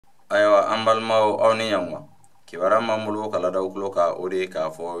Ayiwa an balimaw aw ni ɲankuma kibaruya m'an bolo ka ladaw tulo kan o de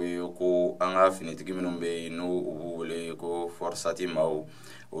k'a fɔ aw ye ko an ka finitigi minnu bɛ yen n'u b'u wele ko forsati maaw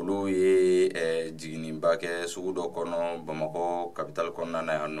olu ye jiginiba kɛ sugu dɔ kɔnɔ Bamakɔ capitale kɔnɔna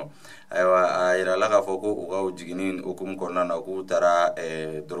na yan nɔ. Ayiwa a yirala k'a fɔ ko u ka jigini hukumu kɔnɔna na k'u taara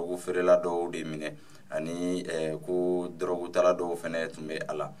dɔrɔgu feerela dɔw de minɛ ani ko dɔrɔgu tala dɔw fɛnɛ tun bɛ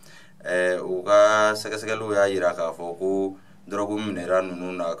a la. U ka sɛgɛsɛgɛliw y'a yira k'a fɔ ko dɔrɔgu minɛra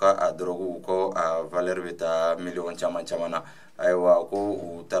ninnu na ka a dɔrɔgu ko a valeur bɛ taa miliyɔn caman caman na. Ayiwa ko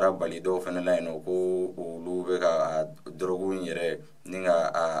u taara bali dɔw fɛnɛ la yen nɔ ko olu bɛ ka dɔrɔgu in yɛrɛ ni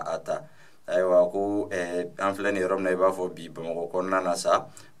ka a ta. Ayiwa ko an filɛ nin yɔrɔ min na i b'a fɔ bi Bamakɔ kɔnɔna na sa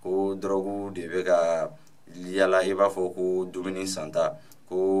ko dɔrɔgu de bɛ ka yala i b'a fɔ ko dumuni santa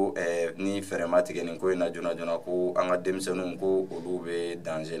ko ni fɛɛrɛ ma tigɛ nin ko in na joona joona ko an ka denmisɛnninw ko olu bɛ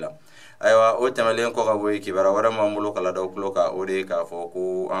danger la. Ayiwa o tɛmɛlen kɔ ka bɔ yen kibaruya wɛrɛ m'an bolo ka ladaw tulo kan o de ye k'a fɔ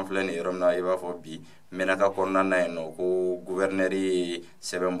ko an filɛ nin yɔrɔ min na i b'a fɔ bi Mɛnaka kɔnɔna na yen nɔ ko gouverneur ye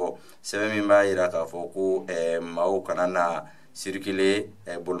sɛbɛn bɔ sɛbɛn min b'a yira k'a fɔ ko maaw kana na circuler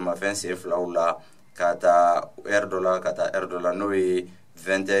bolimafɛn sen filaw la ka taa heure dɔ la ka taa heure dɔ la n'o ye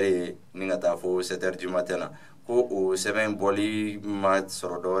 20h ye ni ka taa fo 7h du matin na ko o sɛbɛn bɔli ma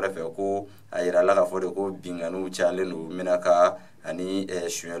sɔrɔ dɔwɛrɛ fɛ ko a yirala k'a fɔ de ko binganiw cayalen don Mɛnaka ani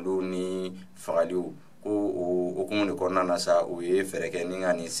suɲɛliw ni fagaliw ko o hukumu de kɔnɔna na sa u ye fɛɛrɛ kɛ ni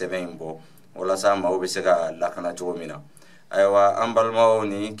ka nin sɛbɛn in bɔ walasa maaw bɛ se ka lakana cogo min na. Ayiwa an balimaw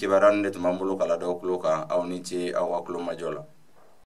ni kibaruya ninnu de tun b'an bolo ka ladaw tulo kan aw ni ce aw ka tulo majɔ la.